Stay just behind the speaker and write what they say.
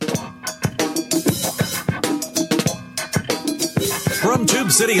From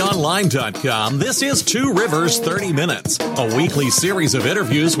TubeCityOnline.com, this is Two Rivers 30 Minutes, a weekly series of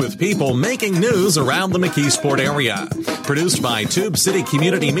interviews with people making news around the McKeesport area. Produced by Tube City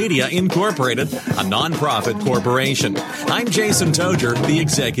Community Media Incorporated, a nonprofit corporation. I'm Jason Toger, the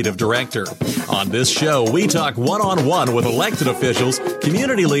Executive Director. On this show, we talk one-on-one with elected officials,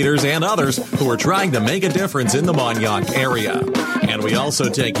 community leaders, and others who are trying to make a difference in the Mon-Yough area. And we also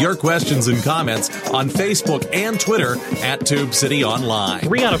take your questions and comments on Facebook and Twitter at Tube City Online.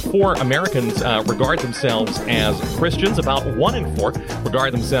 3 out of 4 Americans regard themselves as Christians. About 1 in 4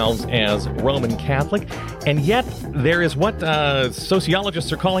 regard themselves as Roman Catholic. And yet there is what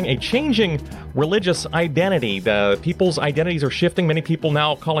sociologists are calling a changing religious identity. People's identities are shifting. Many people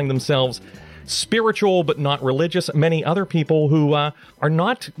now calling themselves spiritual but not religious. Many other people who are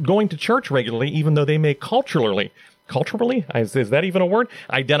not going to church regularly, even though they may culturally, is that even a word?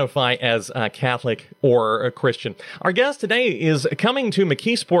 Identify as Catholic or a Christian. Our guest today is coming to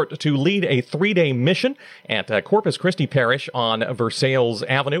McKeesport to lead a 3-day mission at Corpus Christi Parish on Versailles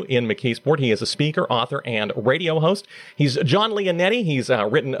Avenue in McKeesport. He is a speaker, author, and radio host. He's John Leonetti. He's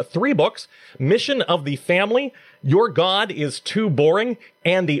written 3 books: Mission of the Family, Your God is Too Boring,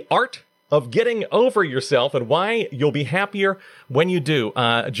 and The Art of Getting Over Yourself and Why You'll Be Happier When You Do.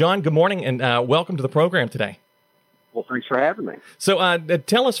 John, good morning, and welcome to the program today. Well, thanks for having me. So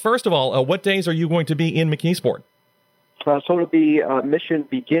tell us, first of all, what days are you going to be in McKeesport? So it'll be mission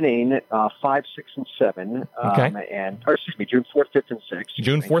beginning 5, 6, and 7. Okay. June 4th, 5th, and 6th.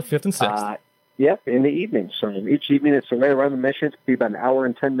 June 4th, 5th, and 6th. Yep, in the evening. So each evening, it's right around the mission. It'll be about an hour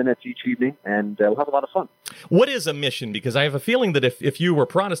and 10 minutes each evening, and we'll have a lot of fun. What is a mission? Because I have a feeling that if you were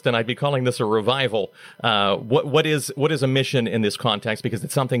Protestant, I'd be calling this a revival. What is a mission in this context? Because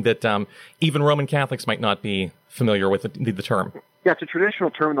it's something that even Roman Catholics might not be familiar with the term. Yeah, it's a traditional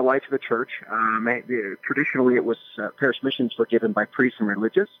term in the life of the church. Traditionally, it was parish missions were given by priests and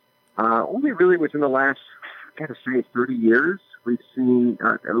religious. Only really within the last, I gotta say, 30 years, we've seen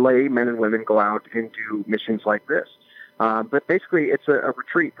lay men and women go out and do missions like this. But basically, it's a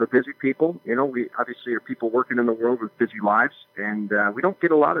retreat for busy people. You know, we obviously are people working in the world with busy lives, and we don't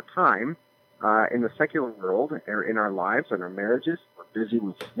get a lot of time in the secular world or in our lives and our marriages. We're busy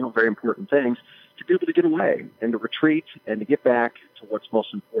with very important things, to be able to get away and to retreat and to get back to what's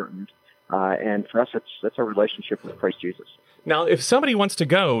most important. And for us, that's our relationship with Christ Jesus. Now, if somebody wants to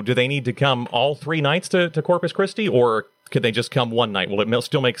go, do they need to come all 3 nights to Corpus Christi, or could they just come one night? Will it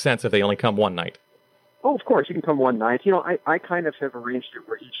still make sense if they only come one night? Oh, of course, you can come one night. I kind of have arranged it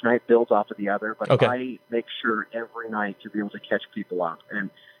where each night builds off of the other, but okay. I make sure every night to be able to catch people up. And,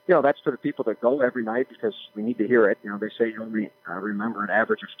 that's for the people that go every night because we need to hear it. They say you only remember an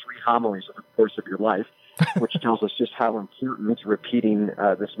average of 3 homilies over the course of your life, which tells us just how important repeating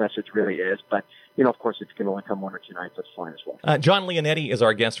this message really is. But, of course, if you can only come 1 or 2 nights, that's fine as well. John Leonetti is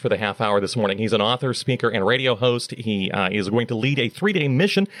our guest for the half hour this morning. He's an author, speaker, and radio host. He is going to lead a 3-day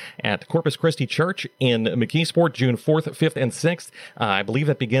mission at Corpus Christi Church in McKeesport, June 4th, 5th, and 6th. I believe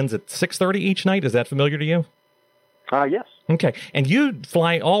that begins at 6:30 each night. Is that familiar to you? Yes. Okay. And you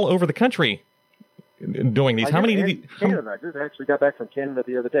fly all over the country doing these. How many of these? Canada. I just actually got back from Canada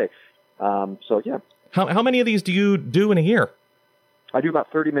the other day. Yeah. How many of these do you do in a year? I do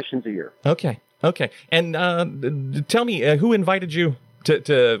about 30 missions a year. Okay. And tell me, who invited you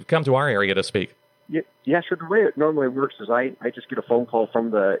to come to our area to speak? Yeah, sure. The way it normally works is I just get a phone call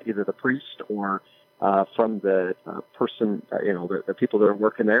from either the priest or from the person, the people that are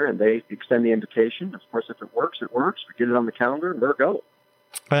working there, and they extend the invitation. Of course, if it works, it works. We get it on the calendar, and there it goes.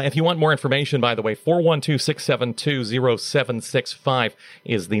 If you want more information, by the way, 412-672-0765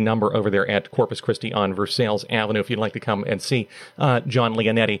 is the number over there at Corpus Christi on Versailles Avenue if you'd like to come and see John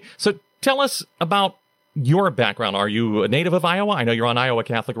Leonetti. So tell us about your background. Are you a native of Iowa? I know you're on Iowa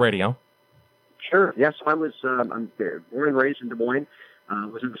Catholic Radio. Sure. Yes, I was I'm born and raised in Des Moines.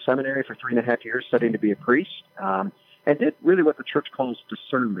 Was in the seminary for 3.5 years studying to be a priest, and did really what the church calls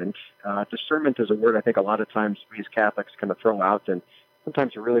discernment. Discernment is a word I think a lot of times we as Catholics kind of throw out, and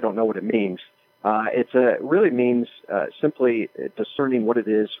sometimes we really don't know what it means. It really means simply discerning what it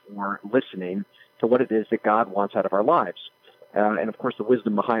is or listening to what it is that God wants out of our lives. And of course, the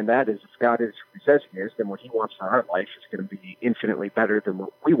wisdom behind that is if God is who He says He is, then what He wants for our life is going to be infinitely better than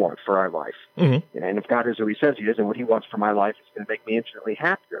what we want for our life. Mm-hmm. And if God is who He says He is, and what He wants for my life is going to make me infinitely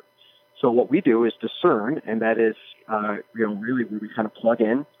happier. So what we do is discern, and that is, really where we kind of plug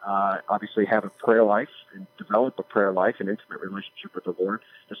in, obviously have a prayer life and develop a prayer life, an intimate relationship with the Lord.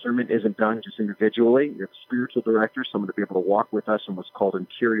 Discernment isn't done just individually. You have a spiritual director, someone to be able to walk with us in what's called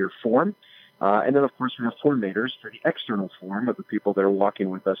interior form. And then, of course, we have formators for the external form of the people that are walking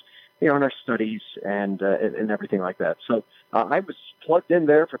with us, in our studies and everything like that. So I was plugged in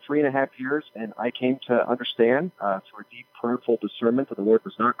there for 3.5 years, and I came to understand through a deep, prayerful discernment that the Lord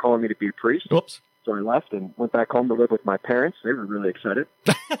was not calling me to be a priest. Oops. So I left and went back home to live with my parents. They were really excited.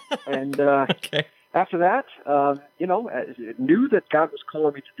 And Okay. after that, knew that God was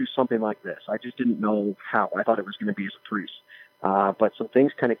calling me to do something like this. I just didn't know how. I thought it was going to be as a priest. But some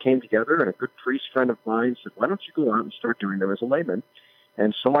things kind of came together, and a good priest friend of mine said, why don't you go out and start doing them as a layman?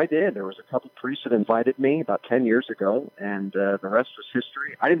 And so I did. There was a couple priests that invited me about 10 years ago, and the rest was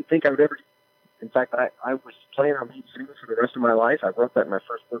history. I didn't think I would ever. In fact, I was planning on being single for the rest of my life. I wrote that in my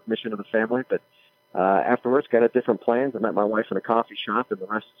first book, Mission of the Family, but afterwards got a different plans. I met my wife in a coffee shop, and the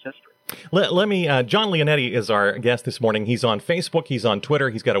rest is history. Let me, John Leonetti is our guest this morning. He's on Facebook. He's on Twitter.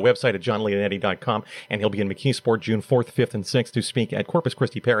 He's got a website at johnleonetti.com, and he'll be in McKeesport June 4th, 5th, and 6th to speak at Corpus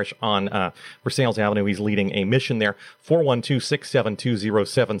Christi Parish on Versailles Avenue. He's leading a mission there.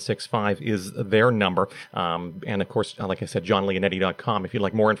 412-672-0765 is their number. And of course, like I said, johnleonetti.com if you'd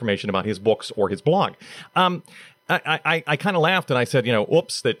like more information about his books or his blog. I kind of laughed and I said,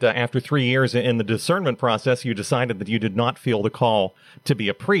 oops, that after 3 years in the discernment process, you decided that you did not feel the call to be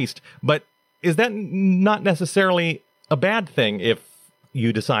a priest. But is that not necessarily a bad thing if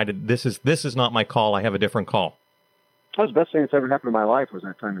you decided this is not my call, I have a different call? That was the best thing that's ever happened in my life was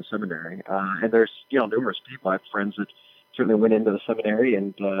that time in seminary. And there's, numerous people. I have friends that certainly went into the seminary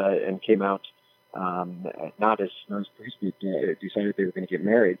and came out not as priests, but decided they were going to get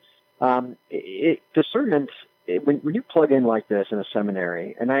married. Discernment, when you plug in like this in a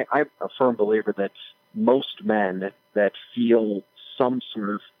seminary, and I'm a firm believer that most men that feel some sort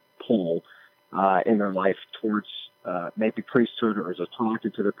of pull in their life towards maybe priesthood or as a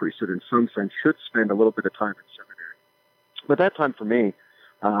talking to the priesthood in some sense should spend a little bit of time in seminary. But that time for me,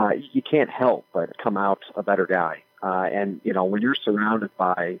 you can't help but come out a better guy. And when you're surrounded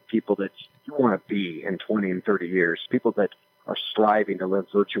by people that you want to be in 20 and 30 years, people that are striving to live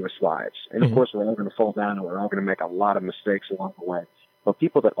virtuous lives. And of course, we're all going to fall down and we're all going to make a lot of mistakes along the way. But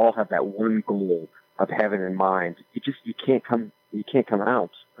people that all have that one goal of heaven in mind, you can't come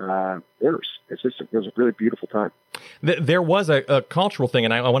out worse. It was a really beautiful time. There was a cultural thing,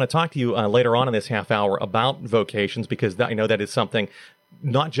 and I want to talk to you later on in this half hour about vocations, because I know that is something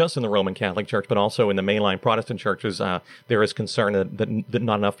not just in the Roman Catholic Church, but also in the mainline Protestant churches, there is concern that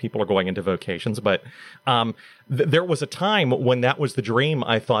not enough people are going into vocations. But there was a time when that was the dream,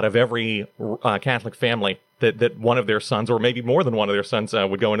 I thought, of every Catholic family, that one of their sons, or maybe more than one of their sons,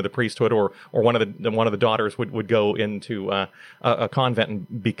 would go into the priesthood, or one of the daughters would go into a convent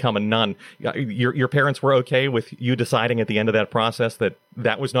and become a nun. Your parents were okay with you deciding at the end of that process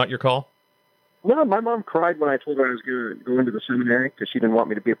that was not your call? No, my mom cried when I told her I was going to go into the seminary because she didn't want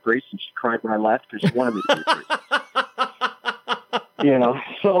me to be a priest, and she cried when I left because she wanted me to be a priest.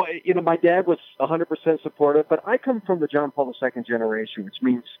 So, my dad was 100% supportive, but I come from the John Paul II generation, which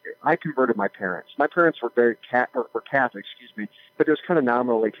means I converted my parents. My parents were were Catholic, but it was kind of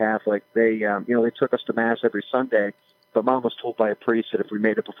nominally Catholic. They, they took us to Mass every Sunday, but Mom was told by a priest that if we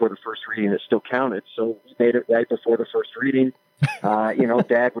made it before the first reading, it still counted. So we made it right before the first reading.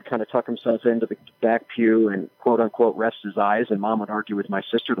 Dad would kind of tuck himself into the back pew and quote unquote rest his eyes, and Mom would argue with my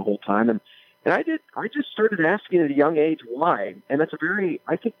sister the whole time. And I just started asking at a young age why. And that's a very,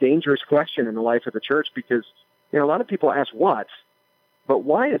 I think, dangerous question in the life of the church, because, a lot of people ask what, but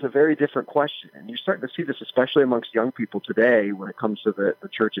why is a very different question. And you're starting to see this, especially amongst young people today, when it comes to the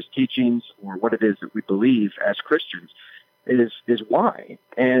church's teachings or what it is that we believe as Christians, is why.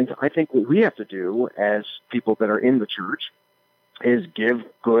 And I think what we have to do as people that are in the church is give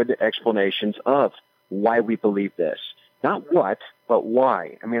good explanations of why we believe this. Not what, but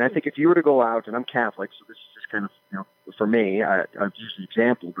why. I mean, I think if you were to go out, and I'm Catholic, so this is just kind of, for me, I've used an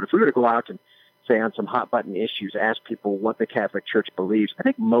example, but if we were to go out and say on some hot button issues, ask people what the Catholic Church believes, I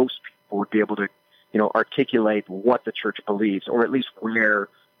think most people would be able to, articulate what the church believes, or at least where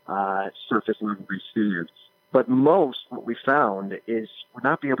surface level they stand. But what we found is we'll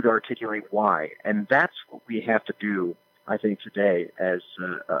not be able to articulate why. And that's what we have to do, I think, today as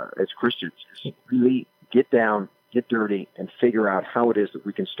Christians, is really get down, get dirty, and figure out how it is that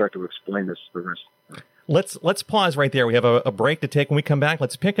we can start to explain this to the rest of the Let's pause right there. We have a break to take. When we come back,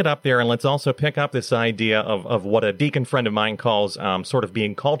 let's pick it up there, and let's also pick up this idea of what a deacon friend of mine calls sort of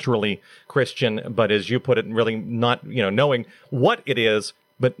being culturally Christian, but as you put it, really not, knowing what it is,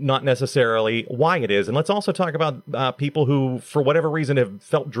 but not necessarily why it is. And let's also talk about people who, for whatever reason, have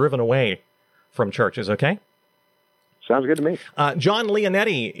felt driven away from churches, okay? Sounds good to me. John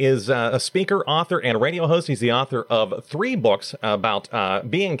Leonetti is a speaker, author, and radio host. He's the author of 3 books about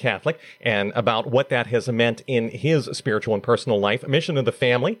being Catholic and about what that has meant in his spiritual and personal life. Mission of the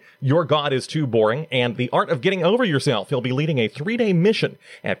Family, Your God is Too Boring, and The Art of Getting Over Yourself. He'll be leading a 3-day mission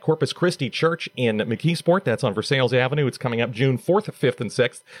at Corpus Christi Church in McKeesport. That's on Versailles Avenue. It's coming up June 4th, 5th, and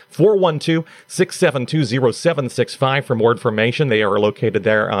 6th. 412-672-0765 for more information. They are located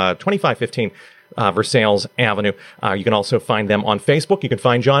there, 2515 Versailles Avenue. You can also find them on Facebook. You can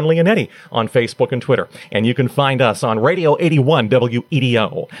find John Leonetti on Facebook and Twitter. And you can find us on Radio 81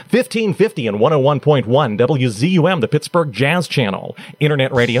 WEDO, 1550 and 101.1 WZUM, the Pittsburgh Jazz Channel,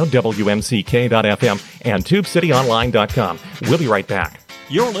 Internet Radio, WMCK.FM, and TubeCityOnline.com. We'll be right back.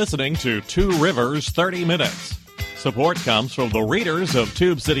 You're listening to Two Rivers 30 Minutes. Support comes from the readers of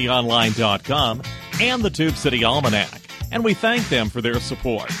TubeCityOnline.com and the Tube City Almanac, and we thank them for their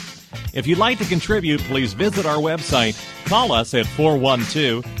support. If you'd like to contribute, please visit our website, call us at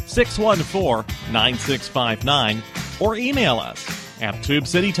 412-614-9659, or email us at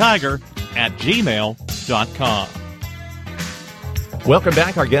tubecitytiger@gmail.com. Welcome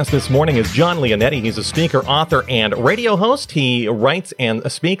back. Our guest this morning is John Leonetti. He's a speaker, author, and radio host. He writes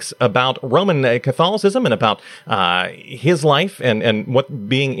and speaks about Roman Catholicism and about his life and what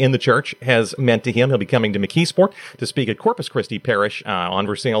being in the church has meant to him. He'll be coming to McKeesport to speak at Corpus Christi Parish on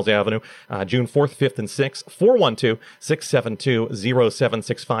Versailles Avenue, June 4th, 5th, and 6th,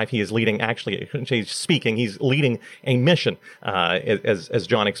 412-672-0765. He is leading, he's leading a mission, as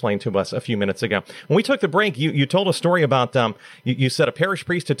John explained to us a few minutes ago. When we took the break, you told a story about, you said a parish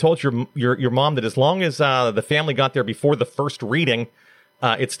priest had told your mom that as long as the family got there before the first reading,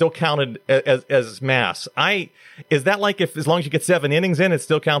 it still counted as mass. Is that like as long as you get 7 innings in, it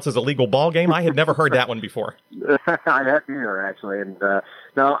still counts as a legal ball game? I had never heard that one before. I had either, actually. And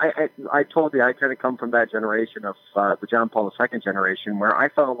no, I told you I kind of come from that generation of the John Paul II generation where I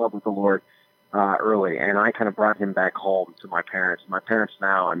fell in love with the Lord early, and I kind of brought him back home to my parents. My parents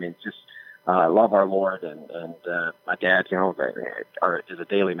now, just love our Lord, and my dad, is a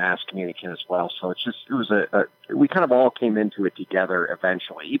daily mass communicant as well. So we kind of all came into it together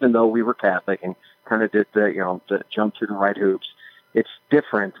eventually, even though we were Catholic and kind of did the jump through the right hoops. It's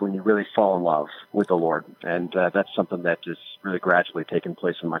different when you really fall in love with the Lord, and that's something that is really gradually taking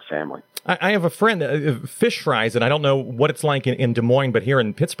place in my family. I have a friend, Fish Fries, and I don't know what it's like in Des Moines, but here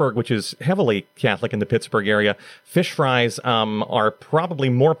in Pittsburgh, which is heavily Catholic in the Pittsburgh area, Fish Fries are probably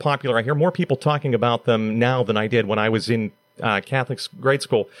more popular. I hear more people talking about them now than I did when I was in Catholic grade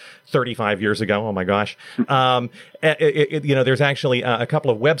school 35 years ago. Oh my gosh. There's actually a couple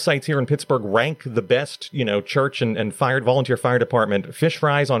of websites here in Pittsburgh rank the best, church and volunteer fire department fish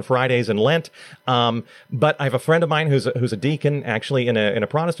fries on Fridays in Lent. But I have a friend of mine who's a deacon actually in a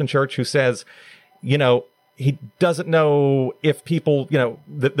Protestant church who says, he doesn't know if people,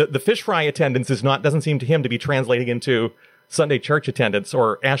 the fish fry attendance doesn't seem to him to be translating into Sunday church attendance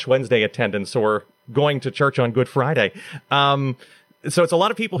or Ash Wednesday attendance or going to church on Good Friday. So it's a lot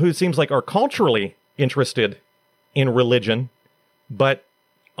of people who it seems like are culturally interested in religion, but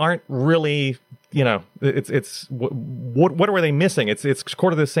aren't really, it's what are they missing? It's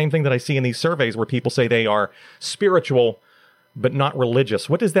sort of the same thing that I see in these surveys where people say they are spiritual, but not religious.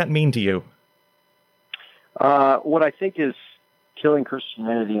 What does that mean to you? What I think is killing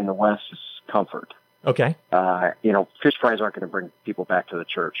Christianity in the West is comfort. Okay. Fish fries aren't going to bring people back to the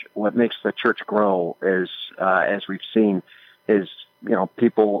church. What makes the church grow is, as we've seen, is,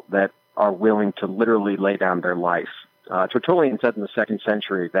 people that are willing to literally lay down their life. Tertullian said in the 2nd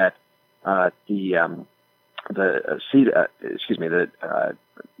century that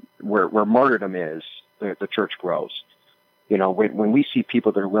where martyrdom is, the church grows. When we see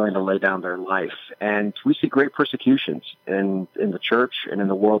people that are willing to lay down their life, and we see great persecutions in the church and in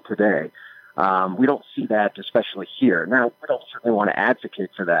the world today. We don't see that, especially here. Now, we don't certainly want to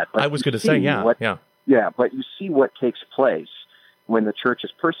advocate for that. But I was going to say, yeah. Yeah, but you see what takes place when the church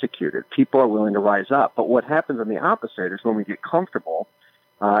is persecuted. People are willing to rise up. But what happens on the opposite is when we get comfortable,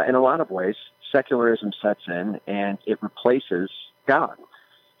 in a lot of ways, secularism sets in and it replaces God.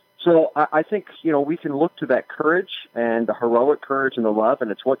 So I think, we can look to that courage and the heroic courage and the love, and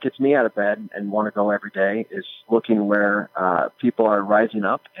it's what gets me out of bed and want to go every day, is looking where people are rising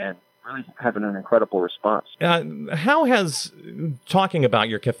up and really having an incredible response. How has talking about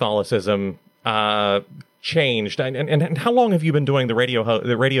your Catholicism changed, and how long have you been doing the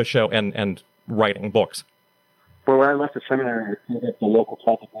radio show and writing books? Well, when I left the seminary, I at the local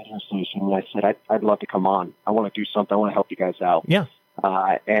Catholic radio station, and I said, I'd love to come on. I want to do something. I want to help you guys out. Yeah.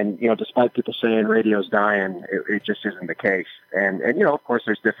 And, despite people saying radio's dying, it just isn't the case. And of course,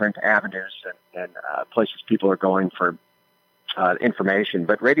 there's different avenues and places people are going for information,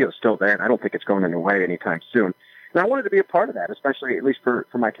 but radio's still there, and I don't think it's going away anytime soon. And I wanted to be a part of that, especially at least for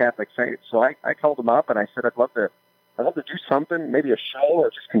my Catholic faith. So I called him up and I said, I'd love to do something, maybe a show or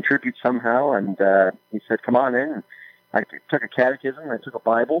just contribute somehow. And he said, come on in. I took a catechism. I took a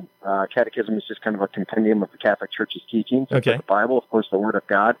Bible. Catechism is just kind of a compendium of the Catholic Church's teachings. Okay. I took the Bible, of course, the Word of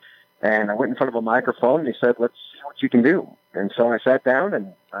God. And I went in front of a microphone and he said, let's see what you can do. And so I sat down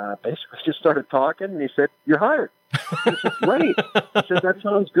and basically just started talking. And he said, you're hired. I said, great. He said, that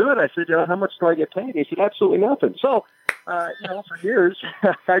sounds good. I said, how much do I get paid? He said, absolutely nothing. So, for years,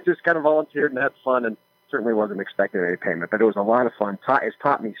 I just kind of volunteered and had fun and certainly wasn't expecting any payment. But it was a lot of fun. It's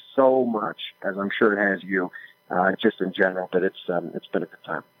taught me so much, as I'm sure it has you. Just in general, but it's been a good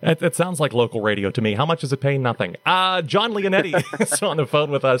time. It sounds like local radio to me. How much does it pay? Nothing. John Leonetti is on the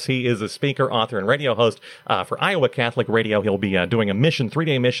phone with us. He is a speaker, author, and radio host for Iowa Catholic Radio. He'll be doing a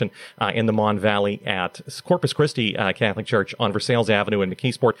 3-day mission in the Mon Valley at Corpus Christi Catholic Church on Versailles Avenue in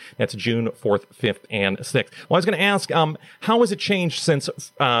McKeesport. That's June 4th, 5th, and 6th. Well, I was going to ask, how has it changed since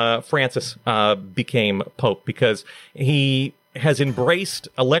Francis became Pope? Because he has embraced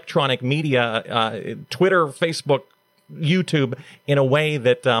electronic media, Twitter, Facebook, YouTube, in a way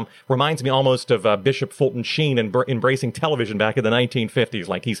that reminds me almost of Bishop Fulton Sheen embracing television back in the 1950s.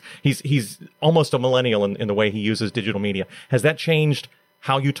 Like he's almost a millennial in the way he uses digital media. Has that changed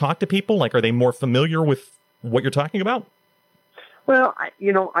how you talk to people? Like, are they more familiar with what you're talking about? Well,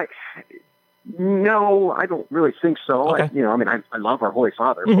 no, I don't really think so. Okay. I love our Holy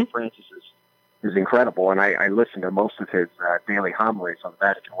Father. Mm-hmm. Pope Francis is incredible, and I listen to most of his daily homilies on the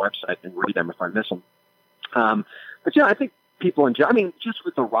Vatican website and read them if I miss them. But I think people enjoy. Just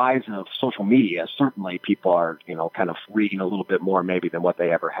with the rise of social media, certainly people are kind of reading a little bit more maybe than what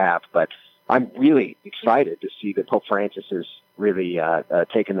they ever have. But I'm really excited to see that Pope Francis has really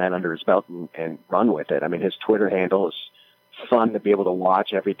taken that under his belt and run with it. His Twitter handle is fun to be able to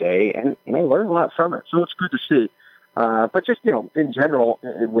watch every day, and I learn a lot from it. So it's good to see. But just, in general,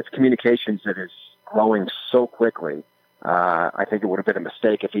 with communications that is growing so quickly, I think it would have been a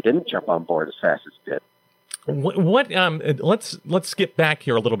mistake if he didn't jump on board as fast as he did. Let's skip back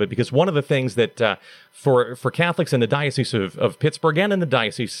here a little bit, because one of the things that for Catholics in the Diocese of Pittsburgh and in the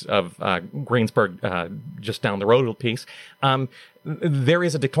Diocese of Greensburg, just down the road a piece, there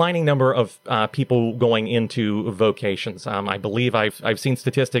is a declining number of people going into vocations. I believe I've seen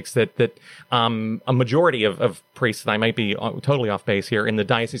statistics that a majority of priests, and I might be totally off base here, in the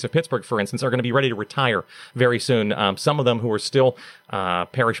Diocese of Pittsburgh, for instance, are going to be ready to retire very soon. Some of them who are still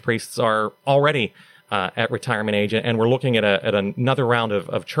parish priests are already at retirement age, and we're looking at another round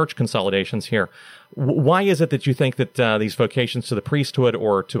of church consolidations here. Why is it that you think that these vocations to the priesthood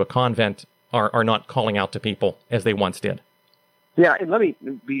or to a convent are not calling out to people as they once did? Yeah, and let me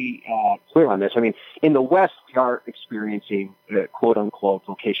be clear on this. In the West, we are experiencing the quote-unquote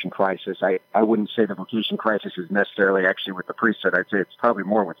vocation crisis. I wouldn't say the vocation crisis is necessarily actually with the priesthood. I'd say it's probably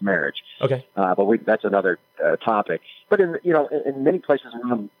more with marriage. Okay. But that's another topic. But in many places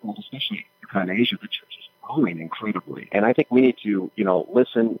around, especially in Asia, the church is growing incredibly. And I think we need to,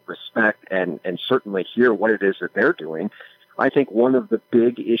 listen, respect, and certainly hear what it is that they're doing. I think one of the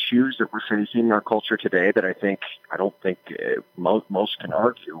big issues that we're facing in our culture today that I don't think most can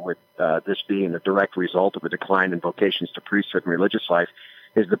argue with this being a direct result of a decline in vocations to priesthood and religious life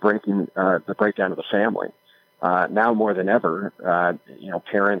is the breakdown of the family. Now more than ever,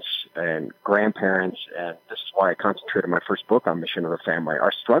 parents and grandparents, and this is why I concentrated my first book on Mission of the Family,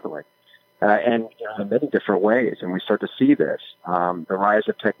 are struggling. And in many different ways, and we start to see this. The rise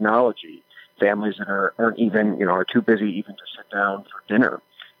of technology, families that aren't even, are too busy even to sit down for dinner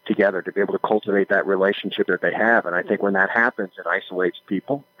together to be able to cultivate that relationship that they have. And I think when that happens, it isolates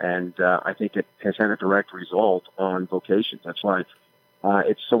people. And I think it has had a direct result on vocations. That's why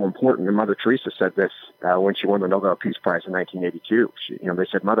it's so important. And Mother Teresa said this when she won the Nobel Peace Prize in 1982. They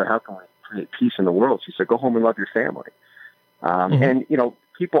said, Mother, how can we create peace in the world? She said, go home and love your family. And,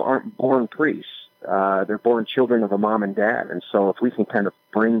 people aren't born priests. They're born children of a mom and dad. And so if we can kind of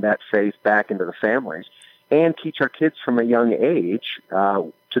bring that faith back into the families and teach our kids from a young age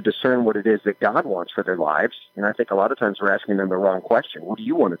to discern what it is that God wants for their lives, and I think a lot of times we're asking them the wrong question. What do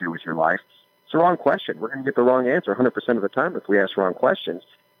you want to do with your life? It's the wrong question. We're going to get the wrong answer 100% of the time if we ask wrong questions.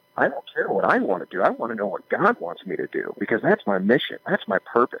 I don't care what I want to do. I want to know what God wants me to do, because that's my mission. That's my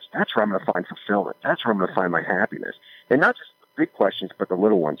purpose. That's where I'm going to find fulfillment. That's where I'm going to find my happiness. And not just the big questions, but the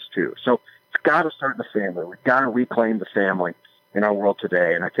little ones too. So it's got to start in the family. We've got to reclaim the family. in our world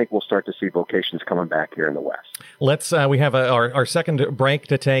today, and I think we'll start to see vocations coming back here in the West. We have our second break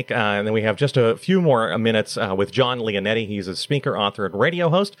to take, and then we have just a few more minutes with John Leonetti. He's a speaker, author, and radio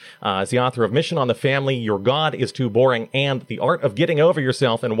host. He's the author of Mission on the Family, Your God is Too Boring, and The Art of Getting Over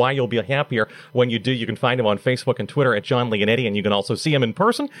Yourself and Why You'll Be Happier When You Do. You can find him on Facebook and Twitter at John Leonetti, and you can also see him in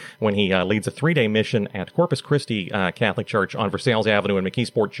person when he leads a 3-day mission at Corpus Christi Catholic Church on Versailles Avenue in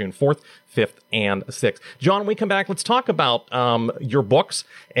McKeesport, June 4th, 5th, and 6th. John, when we come back, let's talk about your books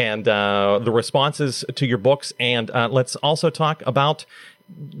and the responses to your books, and let's also talk about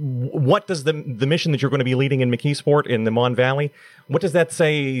what does the mission that you're going to be leading in McKeesport in the Mon Valley, what does that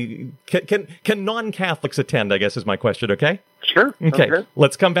say? Can non-Catholics attend, I guess is my question, okay? Sure. Okay,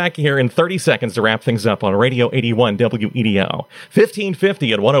 let's come back here in 30 seconds to wrap things up on Radio 81 WEDO,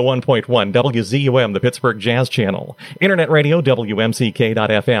 1550 at 101.1 WZUM, the Pittsburgh Jazz Channel, Internet Radio,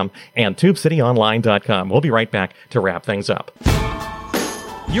 WMCK.FM, and TubeCityOnline.com. We'll be right back to wrap things up.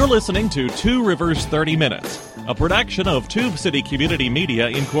 You're listening to Two Rivers 30 Minutes, a production of Tube City Community Media,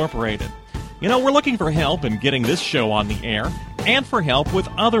 Incorporated. You know, we're looking for help in getting this show on the air and for help with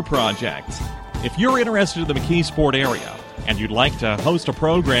other projects. If you're interested in the McKeesport area and you'd like to host a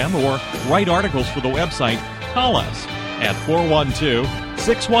program or write articles for the website, call us at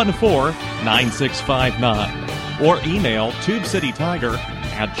 412-614-9659 or email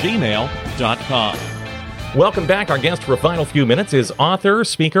tubecitytiger@gmail.com. Welcome back. Our guest for a final few minutes is author,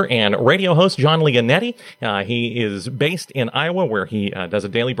 speaker, and radio host John Leonetti. He is based in Iowa, where he does a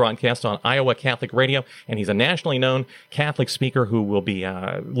daily broadcast on Iowa Catholic Radio, and he's a nationally known Catholic speaker who will be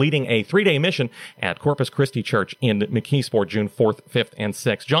leading a 3-day mission at Corpus Christi Church in McKeesport, June 4th, 5th, and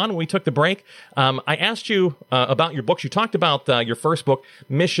 6th. John, when we took the break, I asked you about your books. You talked about your first book,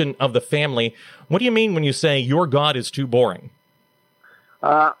 Mission of the Family. What do you mean when you say your God is too boring?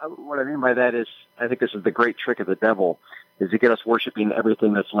 What I mean by that is, I think this is the great trick of the devil, is to get us worshiping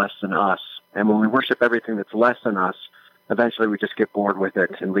everything that's less than us. And when we worship everything that's less than us, eventually we just get bored with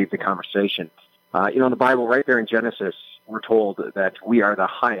it and leave the conversation. In the Bible, right there in Genesis, we're told that we are the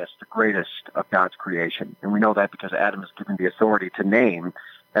highest, the greatest of God's creation. And we know that because Adam is given the authority to name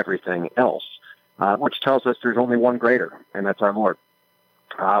everything else, which tells us there's only one greater, and that's our Lord.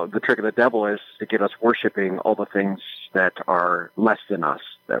 The trick of the devil is to get us worshiping all the things that are less than us.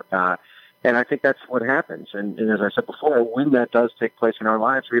 And I think that's what happens. And as I said before, when that does take place in our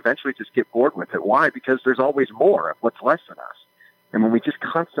lives, we eventually just get bored with it. Why? Because there's always more of what's less than us. And when we just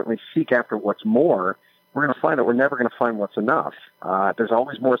constantly seek after what's more, we're going to find that we're never going to find what's enough. There's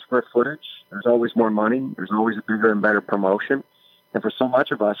always more square footage. There's always more money. There's always a bigger and better promotion. And for so much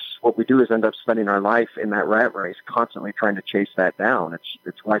of us, what we do is end up spending our life in that rat race, constantly trying to chase that down.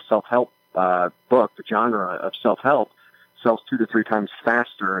 It's why self-help book, the genre of self-help, sells 2 to 3 times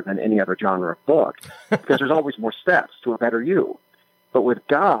faster than any other genre of book, because there's always more steps to a better you. But with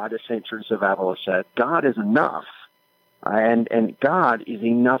God, as St. Teresa of Avila said, God is enough, and God is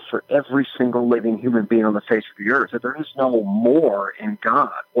enough for every single living human being on the face of the earth. That there is no more in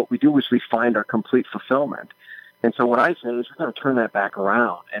God. What we do is we find our complete fulfillment. And so what I say is we're going to turn that back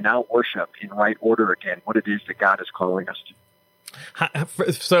around and now worship in right order again what it is that God is calling us to.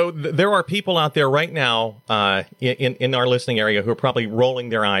 So there are people out there right now in our listening area who are probably rolling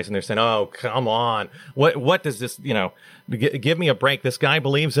their eyes and they're saying, "Oh, come on! What does this? Give me a break! This guy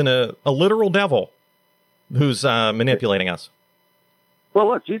believes in a literal devil who's manipulating us." Well,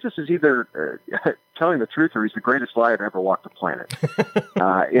 look, Jesus is either telling the truth or he's the greatest liar to ever walk the planet.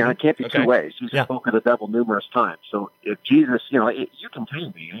 It can't be two ways. Jesus spoke of the devil numerous times. So if Jesus, you can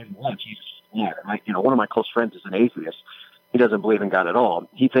tell me, I want Jesus. Yeah, one of my close friends is an atheist. He doesn't believe in God at all.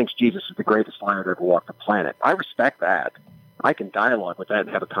 He thinks Jesus is the greatest liar to ever walk the planet. I respect that. I can dialogue with that and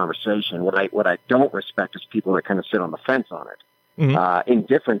have a conversation. What I don't respect is people that kind of sit on the fence on it. Mm-hmm.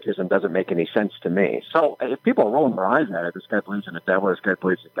 Indifferentism doesn't make any sense to me. So if people are rolling their eyes at it, this guy believes in a devil, this guy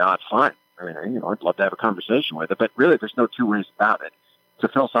believes in God, fine. I mean, I'd love to have a conversation with it, but really there's no two ways about it. It's a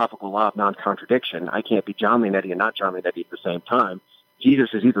philosophical law of non-contradiction. I can't be John Leonetti and not John Leonetti at the same time.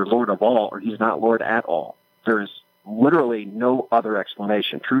 Jesus is either Lord of all or he's not Lord at all. There is literally no other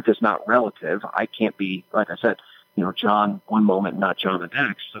explanation. Truth is not relative. I can't be, like I said, John one moment, not John the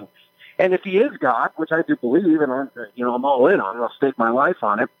next. So, and if he is God, which I do believe, and I'm all in on it, I'll stake my life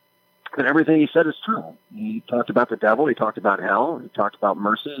on it, then everything he said is true. He talked about the devil, he talked about hell, he talked about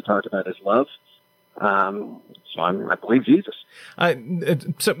mercy, he talked about his love. So I believe Jesus.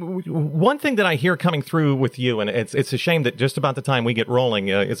 So one thing that I hear coming through with you, and it's a shame that just about the time we get rolling,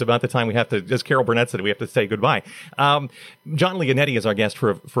 it's about the time we have to, as Carol Burnett said, we have to say goodbye. John Leonetti is our guest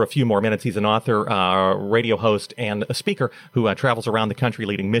for a few more minutes. He's an author, radio host, and a speaker who travels around the country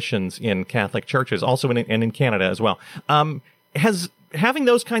leading missions in Catholic churches, also in Canada as well. Having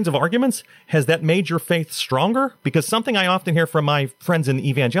those kinds of arguments, has that made your faith stronger? Because something I often hear from my friends in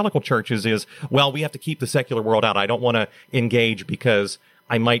evangelical churches is, well, we have to keep the secular world out. I don't want to engage because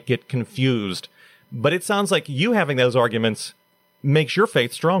I might get confused. But it sounds like you having those arguments makes your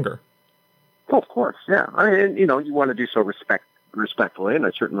faith stronger. Oh, of course, yeah. I mean, you want to do so respectfully, and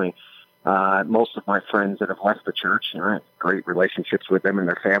I certainly, most of my friends that have left the church, I have great relationships with them and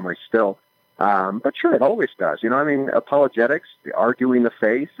their families still. But sure, it always does. Apologetics, arguing the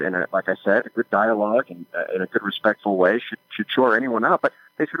faith, and like I said, a good dialogue and in a good, respectful way should shore anyone out. But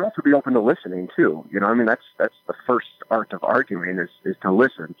they should also be open to listening too. That's the first art of arguing is to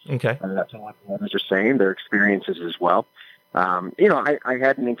listen. Okay. And that's what others are saying, their experiences as well. I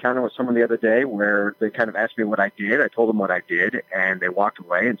had an encounter with someone the other day where they kind of asked me what I did. I told them what I did, and they walked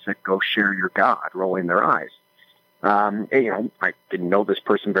away and said, "Go share your God," rolling their eyes. I didn't know this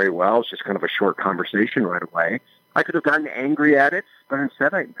person very well. It was just kind of a short conversation right away. I could have gotten angry at it, but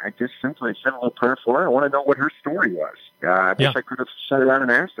instead I just simply said a little prayer for her. I want to know what her story was. I wish I could have sat around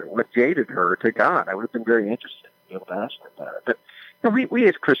and asked her what jaded her to God. I would have been very interested to be able to ask her about it. But we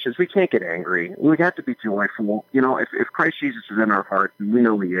as Christians, we can't get angry. We have to be joyful. If Christ Jesus is in our heart, and we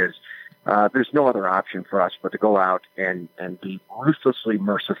know He is, there's no other option for us but to go out and be ruthlessly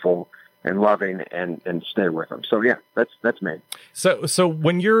merciful and loving and stay with them. So yeah, that's me. So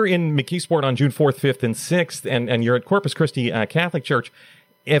when you're in McKeesport on June 4th, 5th, and 6th, and you're at Corpus Christi Catholic Church,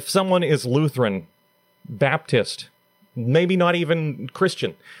 if someone is Lutheran, Baptist, maybe not even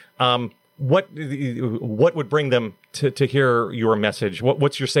Christian, what would bring them to hear your message?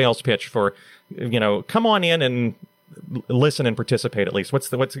 What's your sales pitch for, come on in and listen and participate at least?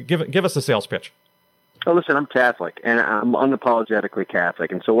 Give us a sales pitch. Oh, listen, I'm Catholic, and I'm unapologetically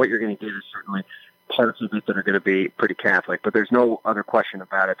Catholic, and so what you're going to get is certainly parts of it that are going to be pretty Catholic, but there's no other question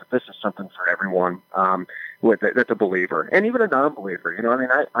about it that this is something for everyone that's a believer, and even a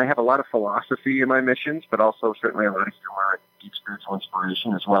non-believer. I have a lot of philosophy in my missions, but also certainly a lot of humor and deep spiritual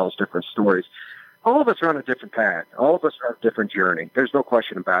inspiration, as well as different stories. All of us are on a different path. All of us are on a different journey. There's no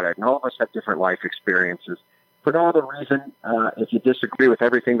question about it, and all of us have different life experiences. For no other reason, if you disagree with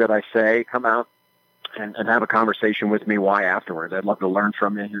everything that I say, come out and have a conversation with me. Why afterwards? I'd love to learn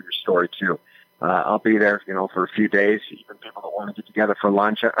from you and hear your story too. I'll be there, for a few days. Even people that want to get together for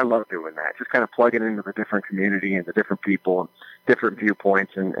lunch, I love doing that. Just kind of plugging into the different community and the different people and different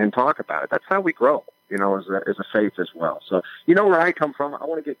viewpoints and talk about it. That's how we grow, as a faith as well. So where I come from. I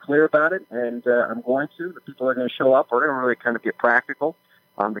want to get clear about it, and I'm going to. The people are going to show up. We're going to really kind of get practical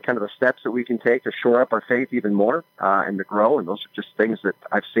on the kind of the steps that we can take to shore up our faith even more and to grow. And those are just things that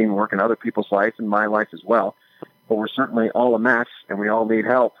I've seen work in other people's life and my life as well. But we're certainly all a mess, and we all need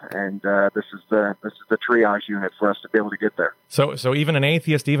help. And this is the triage unit for us to be able to get there. So even an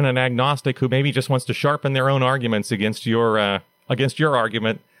atheist, even an agnostic who maybe just wants to sharpen their own arguments against your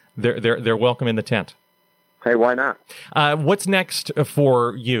argument, they're welcome in the tent. Hey, why not? What's next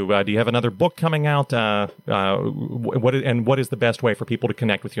for you? Do you have another book coming out? What is the best way for people to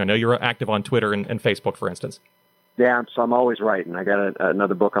connect with you? I know you're active on Twitter and Facebook, for instance. Yeah, so I'm always writing. I got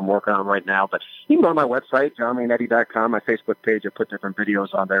another book I'm working on right now, but you can go to my website, johnleonetti.com, my Facebook page. I put different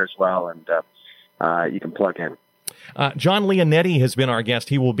videos on there as well, and you can plug in. John Leonetti has been our guest.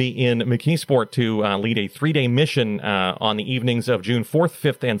 He will be in McKeesport to lead a 3-day mission on the evenings of June 4th,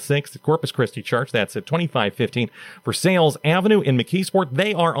 5th, and 6th at Corpus Christi Church. That's at 2515 Versailles Avenue in McKeesport.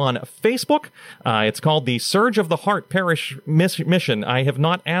 They are on Facebook. It's called the Surge of the Heart Parish Mission. I have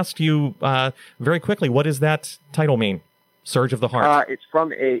not asked you very quickly, what does that title mean? Surge of the Heart. It's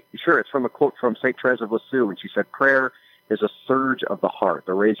from a quote from St. Therese of Lisieux, and she said, "Prayer is a surge of the heart,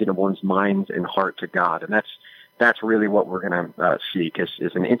 the raising of one's mind and heart to God." And that's really what we're going to seek is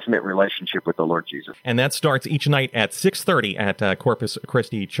an intimate relationship with the Lord Jesus. And that starts each night at 6:30 at Corpus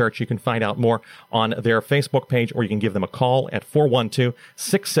Christi Church. You can find out more on their Facebook page, or you can give them a call at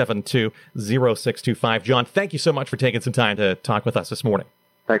 412-672-0625. John, thank you so much for taking some time to talk with us this morning.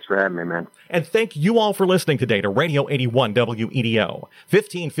 Thanks for having me, man. And thank you all for listening today to Radio 81 WEDO,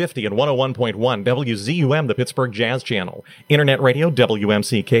 1550 and 101.1 WZUM, the Pittsburgh Jazz Channel, Internet Radio,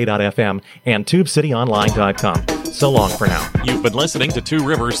 WMCK.FM, and TubeCityOnline.com. So long for now. You've been listening to Two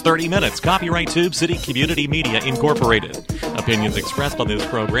Rivers 30 Minutes, copyright Tube City Community Media Incorporated. Opinions expressed on this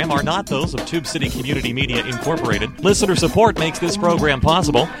program are not those of Tube City Community Media Incorporated. Listener support makes this program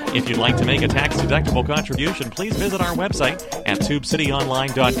possible. If you'd like to make a tax-deductible contribution, please visit our website at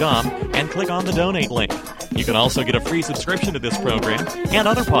TubeCityOnline.com and click on the donate link. You can also get a free subscription to this program and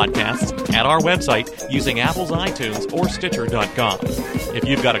other podcasts at our website using Apple's iTunes or Stitcher.com. If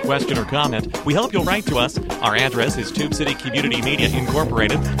you've got a question or comment, we hope you'll write to us. Our address is Tube City Community Media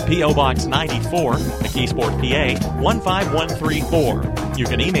Incorporated, P.O. Box 94, McKeesport, PA 15134. You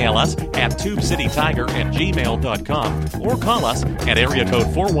can email us at tubecitytiger@gmail.com or call us at area code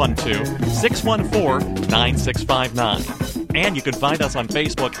 412-614-9659. And you can find us on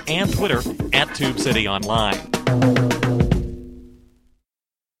Facebook and Twitter at Tube City Online.